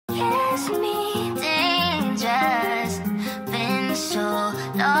makes me dangerous. Been so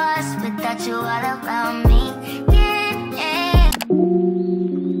lost without you all around me.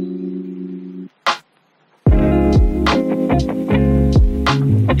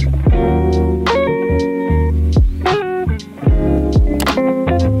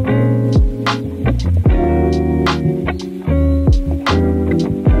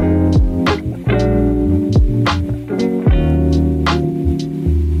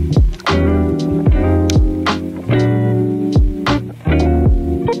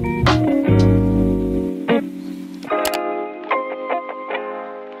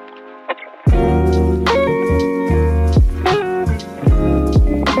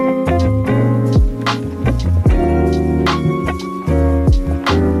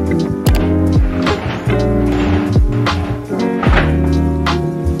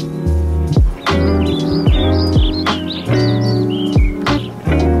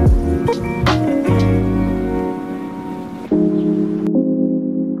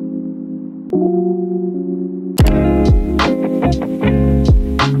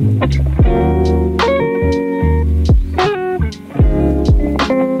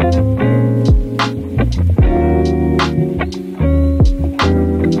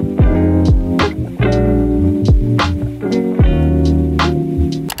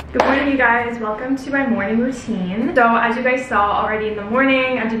 Welcome to my morning routine. So as you guys saw already in the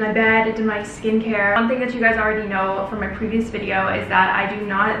morning, I did my bed, I did my skincare. One thing that you guys already know from my previous video is that I do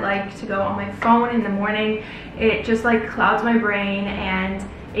not like to go on my phone in the morning. It just like clouds my brain and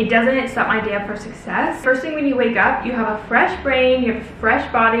it doesn't set my day up for success. First thing when you wake up, you have a fresh brain, you have a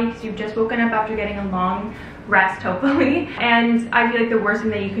fresh body because you've just woken up after getting a long rest, hopefully. And I feel like the worst thing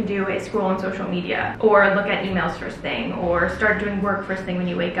that you can do is scroll on social media or look at emails first thing or start doing work first thing when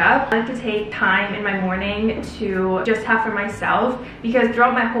you wake up. I like to take time in my morning to just have for myself because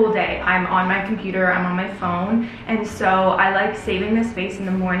throughout my whole day I'm on my computer, I'm on my phone, and so I like saving the space in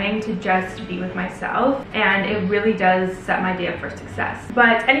the morning to just be with myself, and it really does set my day up for success.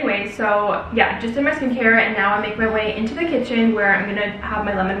 But anyway, so yeah, just did my skincare and now I make my way into the kitchen where I'm gonna have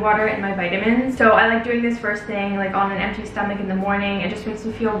my lemon water and my vitamins. So I like doing this first thing like on an empty stomach in the morning. It just makes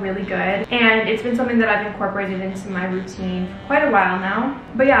me feel really good, and it's been something that I've incorporated into my routine for quite a while now.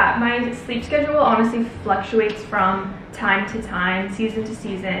 But yeah, my sleep schedule honestly fluctuates from time to time, season to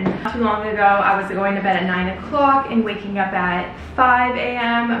season. Not too long ago I was going to bed at 9 o'clock and waking up at 5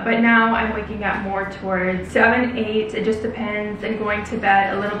 a.m. but now I'm waking up more towards 7, 8, it just depends, and going to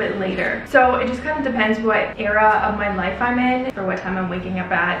bed a little bit later. So it just kind of depends what era of my life I'm in or what time I'm waking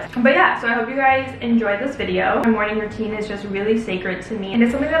up at. But yeah, so I hope you guys enjoyed this video. My morning routine is just really sacred to me, and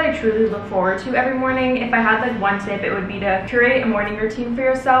it's something that I truly look forward to every morning. If I had like one tip, it would be to curate a morning routine for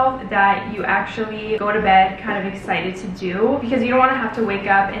yourself that you actually go to bed kind of excited to do, because you don't want to have to wake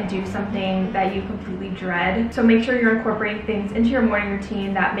up and do something that you completely dread. So make sure you're incorporating things into your morning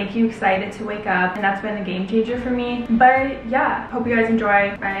routine that make you excited to wake up, and that's been a game changer for me. But yeah, hope you guys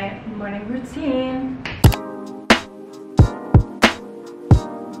enjoy my morning routine.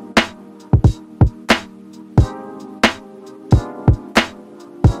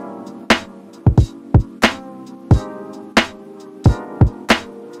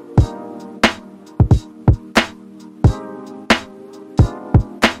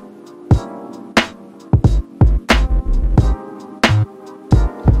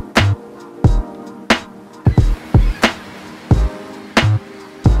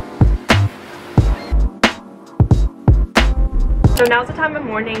 So now's the time of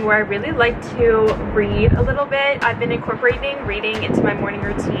morning where I really like to read a little bit. I've been incorporating reading into my morning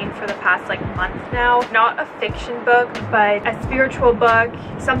routine for the past like month now. Not a fiction book, but a spiritual book,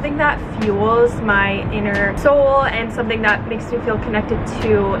 something that fuels my inner soul and something that makes me feel connected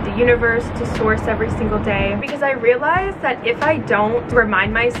to the universe, to source every single day. Because I realized that if I don't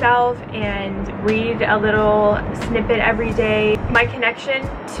remind myself and read a little snippet every day, my connection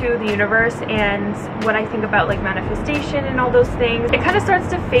to the universe and what I think about like manifestation and all those things, it kind of starts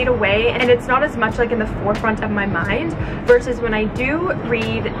to fade away, and it's not as much like in the forefront of my mind, versus when I do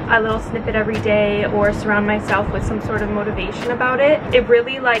read a little snippet every day or surround myself with some sort of motivation about it, it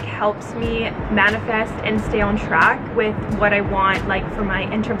really like helps me manifest and stay on track with what I want, like for my,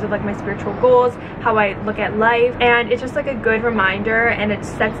 in terms of like my spiritual goals, how I look at life. And it's just like a good reminder, and it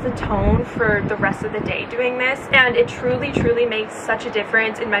sets the tone for the rest of the day doing this, and it truly makes such a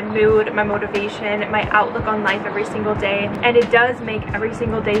difference in my mood, my motivation, my outlook on life every single day. And it does does make every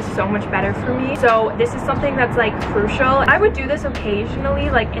single day so much better for me. So this is something that's like crucial. I would do this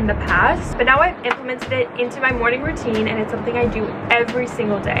occasionally, like in the past, but now I've implemented it into my morning routine, and it's something I do every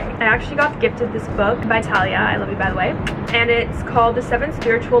single day. I actually got gifted this book by Talia, I love you by the way, and it's called The 7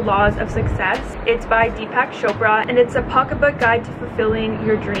 Spiritual Laws of Success. It's by Deepak Chopra, and it's a pocketbook guide to fulfilling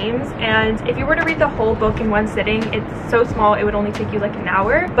your dreams. And if you were to read the whole book in one sitting, it's so small it would only take you like an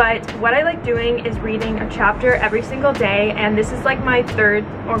hour. But what I like doing is reading a chapter every single day, and this is like my 3rd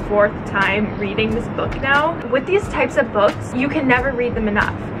or 4th time reading this book now. With these types of books, you can never read them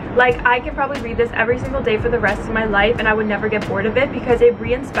enough. Like, I can probably read this every single day for the rest of my life and I would never get bored of it because it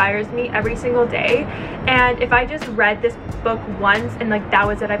re-inspires me every single day. And if I just read this book once and like that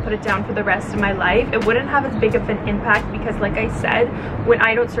was it, I put it down for the rest of my life, it wouldn't have as big of an impact because, like I said, when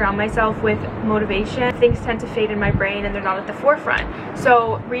I don't surround myself with motivation, things tend to fade in my brain and they're not at the forefront.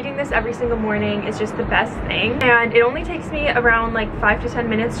 So reading this every single morning is just the best thing, and it only takes me around like 5 to 10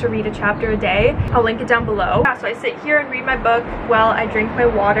 minutes to read a chapter a day. I'll link it down below. Yeah, so I sit here and read my book while I drink my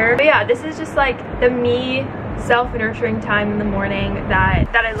water. But yeah, this is just like the me self-nurturing time in the morning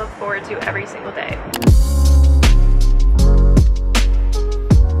that I look forward to every single day.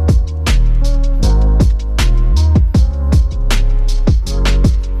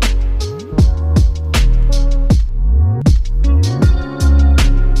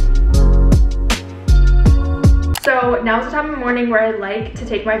 So now's the time of the morning where I like to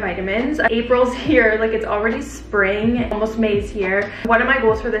take my vitamins. April's here, like it's already spring, almost May's here. One of my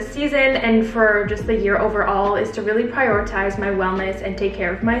goals for this season and for just the year overall is to really prioritize my wellness and take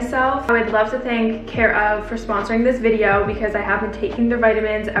care of myself. I would love to thank Care Of for sponsoring this video because I have been taking their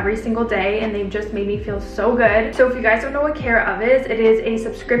vitamins every single day and they've just made me feel so good. So if you guys don't know what Care Of is, it is a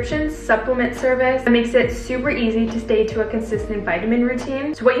subscription supplement service that makes it super easy to stay to a consistent vitamin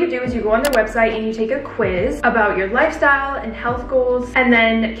routine. So what you do is you go on their website and you take a quiz about your lifestyle and health goals, and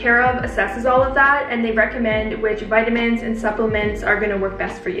then Care Of assesses all of that and they recommend which vitamins and supplements are going to work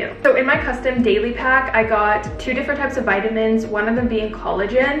best for you. So in my custom daily pack, I got 2 different types of vitamins, one of them being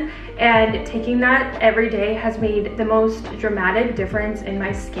collagen, and taking that every day has made the most dramatic difference in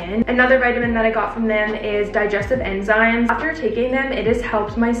my skin. Another vitamin that I got from them is digestive enzymes. After taking them, it has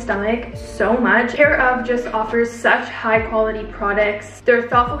helped my stomach so much. Care Of just offers such high quality products. They're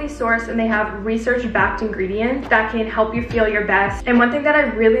thoughtfully sourced and they have research-backed ingredients that can help you feel your best. And one thing that I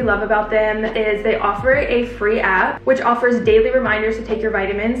really love about them is they offer a free app which offers daily reminders to take your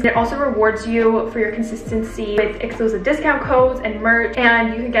vitamins. It also rewards you for your consistency with exclusive discount codes and merch, and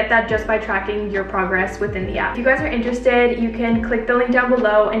you can get that just by tracking your progress within the app. If you guys are interested, you can click the link down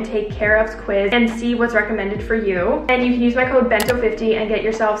below and take Care Of's quiz and see what's recommended for you. And you can use my code BENTO50 and get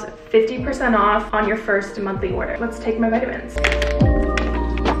yourselves 50% off on your first monthly order. Let's take my vitamins.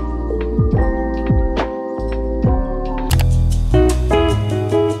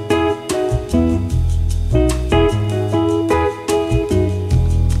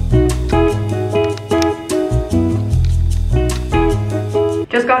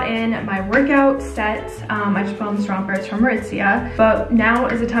 Just got in my workout set. I just put on the strong first from Maritza, but now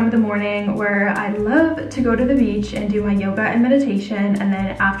is the time of the morning where I love to go to the beach and do my yoga and meditation, and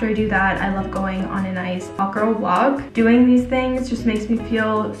then after I do that, I love going on a nice hot girl walk. Doing these things just makes me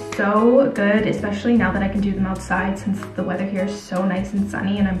feel so good, especially now that I can do them outside since the weather here is so nice and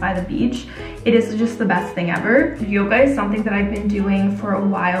sunny and I'm by the beach. It is just the best thing ever. Yoga is something that I've been doing for a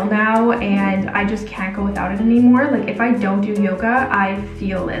while now and I just can't go without it anymore. Like if I don't do yoga, I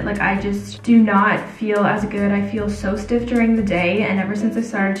feel it. Like I just do not feel as good. I feel so stiff during the day, and ever since I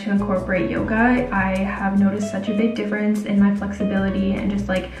started to incorporate yoga, I have noticed such a big difference in my flexibility and just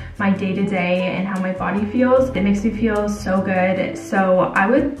like my day-to-day and how my body feels. It makes me feel so good. So I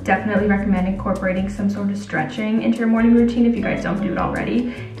would definitely recommend incorporating some sort of stretching into your morning routine if you guys don't do it already.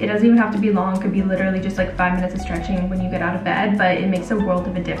 It doesn't even have to be long. It could be literally just like 5 minutes of stretching when you get out of bed, but it makes a world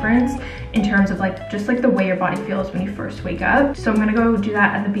of a difference in terms of like just like the way your body feels when you first wake up. So I'm gonna go do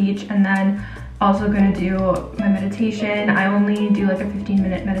that at the beach, and then also gonna do my meditation. I only do like a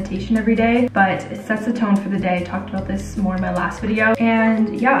 15-minute meditation every day, but it sets the tone for the day. I talked about this more in my last video.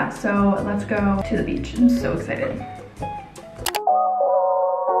 And yeah, so let's go to the beach. I'm so excited.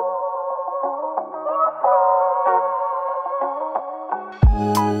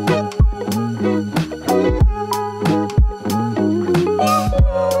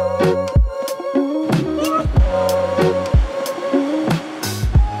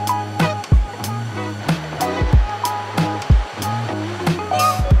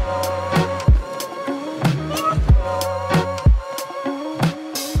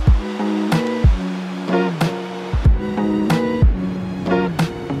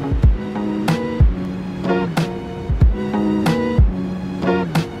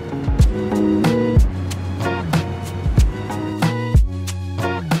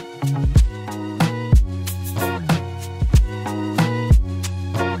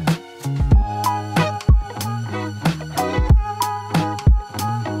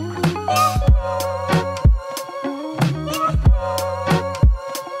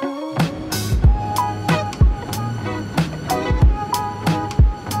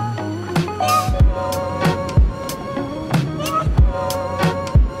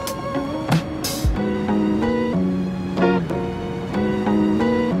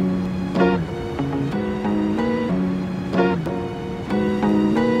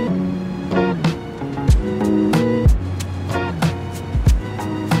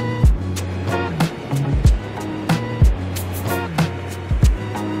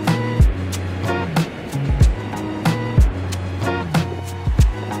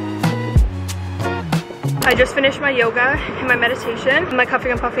 I just finished my yoga and my meditation. I'm like huffing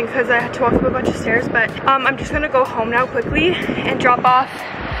and puffing because I had to walk up a bunch of stairs, but I'm just gonna go home now quickly and drop off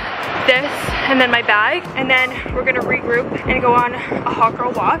this and then my bag, and then we're gonna regroup and go on a hot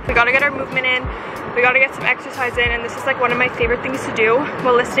girl walk. We gotta get our movement in, we gotta get some exercise in, and this is like one of my favorite things to do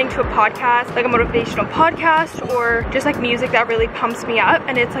while listening to a podcast, like a motivational podcast or just like music that really pumps me up,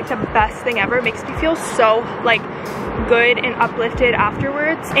 and it's like the best thing ever. It makes me feel so like good and uplifted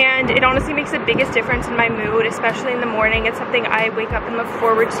afterwards, and it honestly makes the biggest difference in my mood, especially in the morning. It's something I wake up and look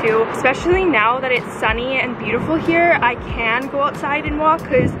forward to, especially now that it's sunny and beautiful here. I can go outside and walk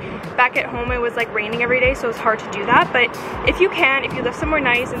because back at home it was like raining every day, so it's hard to do that. But if you can, if you live somewhere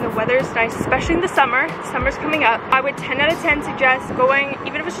nice and the weather is nice, especially in the summer's coming up, I would 10 out of 10 suggest going,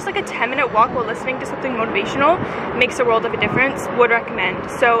 even if it's just like a 10-minute walk while listening to something motivational. It makes a world of a difference. Would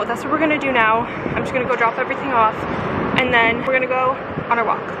recommend. So that's what we're gonna do now. I'm just gonna go drop everything off, and then we're gonna go on our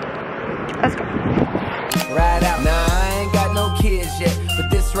walk. Let's go. Right out. Nah, I ain't got no kids yet, but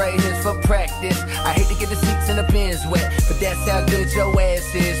this right here's for practice. I hate to get the seats in the bins wet, but that's how good your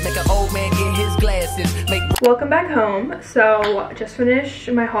ass is. Make an old man get his glasses. Welcome back home. So just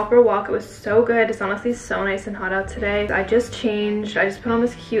finished my hot girl walk. It was so good. It's honestly so nice and hot out today. I just changed. I just put on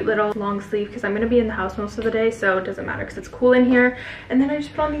this cute little long sleeve because I'm gonna be in the house most of the day, so it doesn't matter because it's cool in here. And then I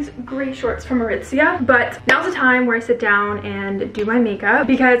just put on these gray shorts from Aritzia. But now's the time where I sit down and do my makeup,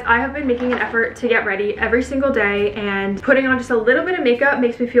 because I have been making an effort to get ready every single day, and putting on just a little bit of makeup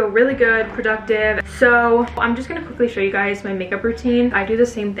makes me feel really good, productive. So I'm just gonna quickly show you guys my makeup routine. I do the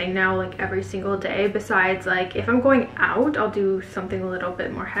same thing now like every single day, besides like if I'm going out, I'll do something a little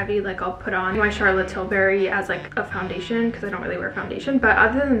bit more heavy, like I'll put on my Charlotte Tilbury as like a foundation because I don't really wear foundation. But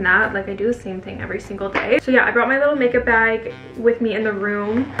other than that, like I do the same thing every single day. So yeah, I brought my little makeup bag with me in the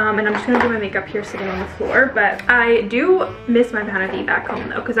room, and I'm just gonna do my makeup here sitting on the floor. But I do miss my vanity back home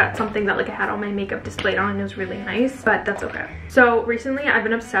though, because that's something that like I had all my makeup displayed on and it was really nice, but that's okay. So recently I've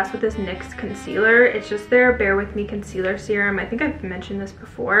been obsessed with this NYX concealer. It's just their Bare With Me concealer serum. I think I've mentioned this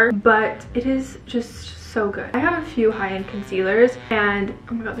before, but it is just so good. I have a few high-end concealers, and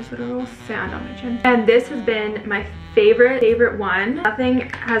oh my god, there's literal sand on my chin, and this has been my favorite one. Nothing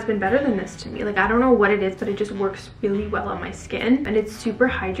has been better than this to me. Like I don't know what it is, but it just works really well on my skin, and it's super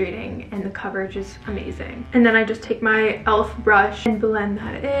hydrating, and the coverage is amazing. And then I just take my e.l.f. brush and blend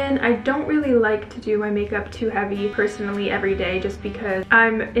that in. I don't really like to do my makeup too heavy personally every day, just because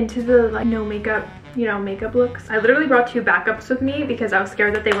I'm into the like no makeup, you know, makeup looks. I literally brought 2 backups with me because I was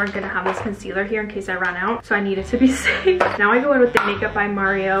scared that they weren't gonna have this concealer here in case I ran out, so I needed to be safe. Now I go in with the Makeup by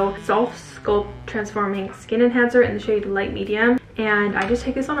Mario Soft Sculpt Transforming Skin Enhancer in the shade Light Medium, and I just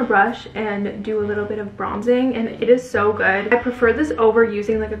take this on a brush and do a little bit of bronzing, and it is so good. I prefer this over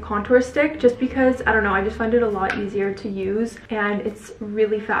using like a contour stick, just because I don't know, I just find it a lot easier to use and it's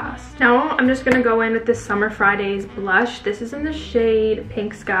really fast. Now I'm just gonna go in with this Summer Fridays blush. This is in the shade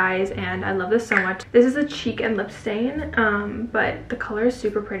Pink Skies, and I love this so much. This is a cheek and lip stain, but the color is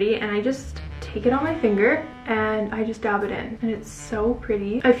super pretty, and I just take it on my finger and I just dab it in, and it's so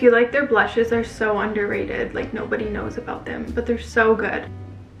pretty. I feel like their blushes are so underrated, like nobody knows about them, but they're so good.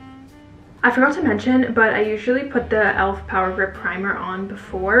 I forgot to mention, but I usually put the e.l.f. Power Grip Primer on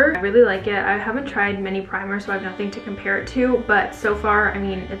before. I really like it. I haven't tried many primers, so I have nothing to compare it to, but so far, I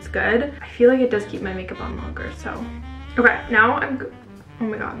mean, it's good. I feel like it does keep my makeup on longer, so. Okay, now oh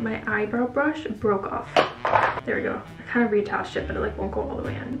my god, my eyebrow brush broke off. There we go. I kind of reattached it, but it like won't go all the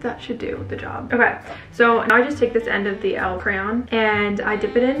way in. That should do the job. Okay, so now I just take this end of the e.l.f. crayon and I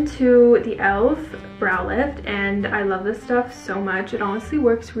dip it into the e.l.f. brow lift, and I love this stuff so much. It honestly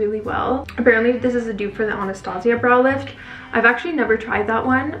works really well. Apparently this is a dupe for the Anastasia brow lift. I've actually never tried that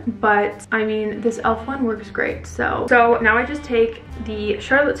one, but I mean, this e.l.f. one works great. So now I just take the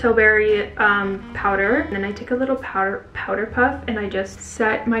Charlotte Tilbury powder, and then I take a little powder puff and I just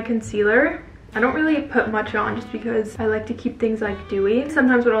set my concealer. I don't really put much on just because I like to keep things like dewy.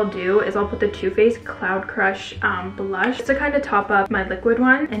 Sometimes what I'll do is I'll put the Too Faced Cloud Crush blush just to kind of top up my liquid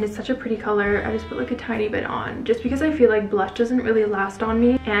one, and it's such a pretty color. I just put like a tiny bit on just because I feel like blush doesn't really last on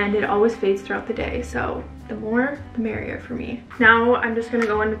me and it always fades throughout the day, so the more the merrier for me. Now I'm just gonna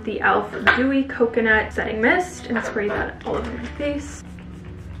go in with the e.l.f. Dewy Coconut Setting Mist and spray that all over my face.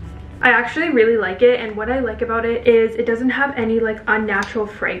 I actually really like it, and what I like about it is it doesn't have any like unnatural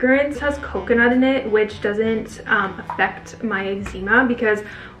fragrance. It has coconut in it, which doesn't affect my eczema, because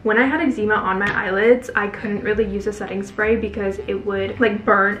when I had eczema on my eyelids, I couldn't really use a setting spray because it would like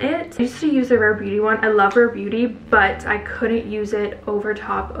burn it. I used to use the Rare Beauty one. I love Rare Beauty, but I couldn't use it over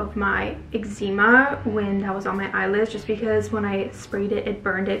top of my eczema when that was on my eyelids, just because when I sprayed it, it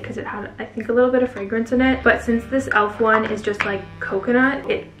burned it because it had, I think, a little bit of fragrance in it. But since this e.l.f. one is just like coconut,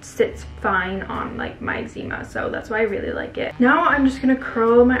 it sits it's fine on like my eczema, so that's why I really like it. Now I'm just gonna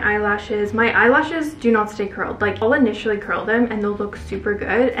curl my eyelashes. My eyelashes do not stay curled. Like, I'll initially curl them and they'll look super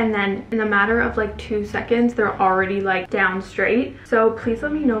good, and then in a matter of like 2 seconds they're already like down straight. So please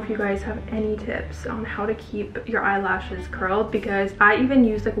let me know if you guys have any tips on how to keep your eyelashes curled, because I even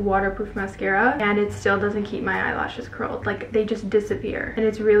use like waterproof mascara and it still doesn't keep my eyelashes curled. Like, they just disappear, and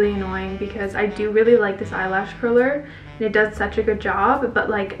it's really annoying because I do really like this eyelash curler and it does such a good job, but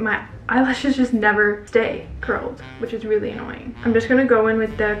like my eyelashes just never stay curled, which is really annoying. I'm just gonna go in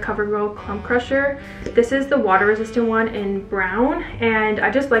with the CoverGirl Clump Crusher. This is the water resistant one in brown, and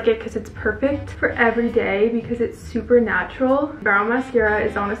I just like it because it's perfect for every day because it's super natural. Brown mascara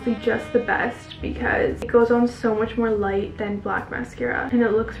is honestly just the best because it goes on so much more light than black mascara, and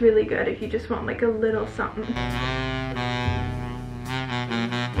it looks really good if you just want like a little something.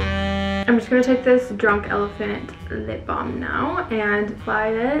 I'm just gonna take this Drunk Elephant lip balm now and apply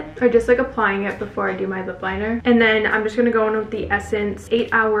it. I'm just like applying it before I do my lip liner. And then I'm just gonna go in with the Essence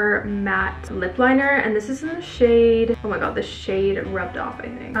 8-Hour Matte Lip Liner, and this is in the shade, oh my god, the shade Rubbed Off, I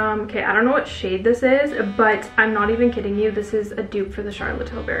think. Okay, I don't know what shade this is, but I'm not even kidding you, this is a dupe for the Charlotte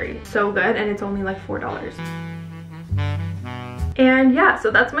Tilbury. So good, and it's only like $4. And yeah,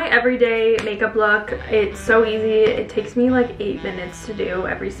 so that's my everyday makeup look. It's so easy. It takes me like 8 minutes to do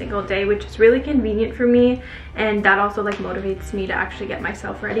every single day, which is really convenient for me, and that also like motivates me to actually get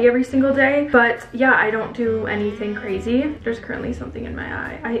myself ready every single day. But yeah, I don't do anything crazy. There's currently something in my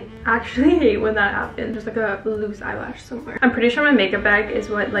eye. I actually hate when that happens. There's like a loose eyelash somewhere. I'm pretty sure my makeup bag is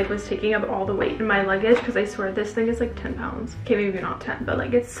what like was taking up all the weight in my luggage, because I swear this thing is like 10 pounds. Okay, maybe not 10, but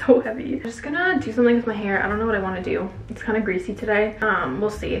like it's so heavy. I'm just gonna do something with my hair. I don't know what I want to do. It's kind of greasy today. We'll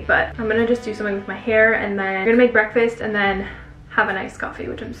see, but I'm gonna just do something with my hair, and then I'm gonna make breakfast and then have a nice coffee,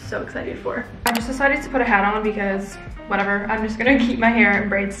 which I'm so excited for. I just decided to put a hat on because whatever, I'm just gonna keep my hair in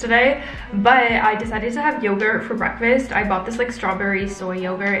braids today. But I decided to have yogurt for breakfast. I bought this like strawberry soy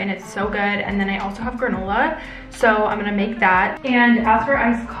yogurt and it's so good, and then I also have granola, so I'm gonna make that. And as for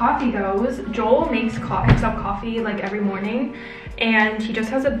iced coffee goes, Joel makes himself coffee like every morning, and he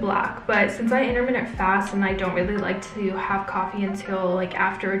just has it black. But since I intermittent fast and I don't really like to have coffee until like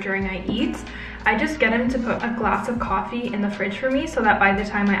after or during I eat, I just get him to put a glass of coffee in the fridge for me, so that by the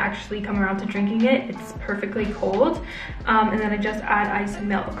time I actually come around to drinking it, it's perfectly cold. And then I just add iced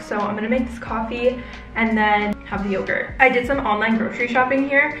milk. So I'm gonna make this coffee and then have the yogurt. I did some online grocery shopping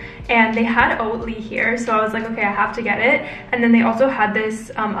here, and they had Oatly here, so I was like, okay, I have to get it. And then they also had this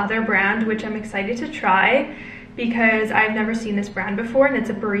other brand, which I'm excited to try, because I've never seen this brand before, and it's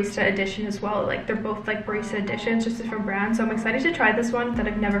a barista edition as well. Like, they're both like barista editions, just different brands. So I'm excited to try this one that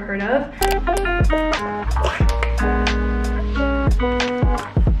I've never heard of.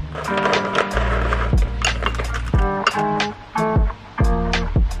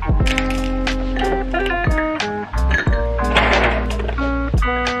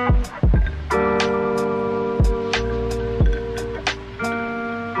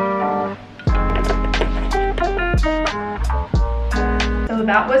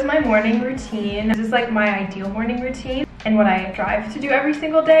 That was my morning routine. This is like my ideal morning routine and what I strive to do every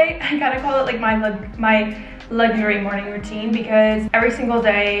single day. I gotta call it like my luxury morning routine, because every single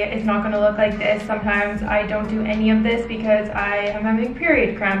day is not gonna look like this. Sometimes I don't do any of this because I am having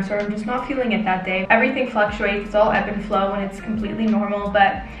period cramps or I'm just not feeling it that day. Everything fluctuates, it's all ebb and flow, and it's completely normal,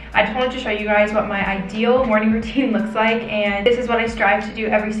 but I just wanted to show you guys what my ideal morning routine looks like, and this is what I strive to do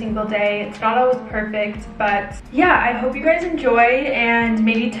every single day. It's not always perfect, but yeah, I hope you guys enjoyed and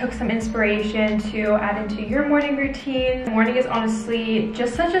maybe took some inspiration to add into your morning routine. The morning is honestly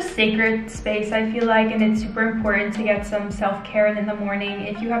just such a sacred space, I feel like, and it's super important to get some self-care in the morning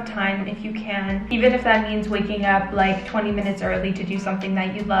if you have time, if you can. Even if that means waking up like 20 minutes early to do something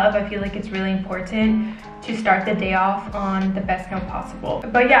that you love, I feel like it's really important to start the day off on the best note possible.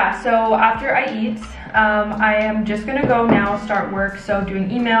 But yeah, so after I eat, I am just gonna go now start work. So doing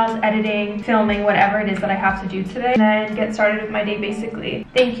emails, editing, filming, whatever it is that I have to do today, and then get started with my day basically.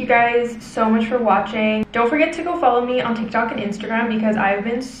 Thank you guys so much for watching. Don't forget to go follow me on TikTok and Instagram because I've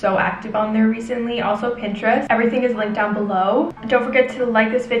been so active on there recently. Also Pinterest. Everything is linked down below. Don't forget to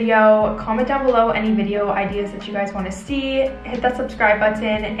like this video, comment down below any video ideas that you guys want to see, hit that subscribe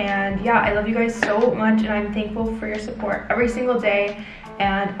button, and yeah, I love you guys so much and I'm thankful for your support every single day,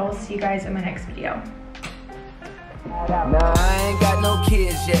 and I will see you guys in my next video. Nah, I ain't got no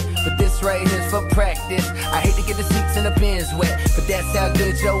kids yet, but this right here's for practice. I hate to get the seats in the bins wet, but that's how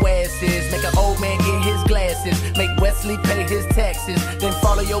good your ass is. Make an old man get his glasses, make Wesley pay his taxes, then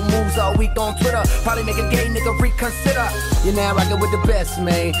follow your moves all week on Twitter. Probably make a gay nigga reconsider. You're now rockin' with the best,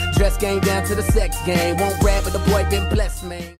 man. Dress game down to the sex game. Won't rap, but the boy been blessed, man.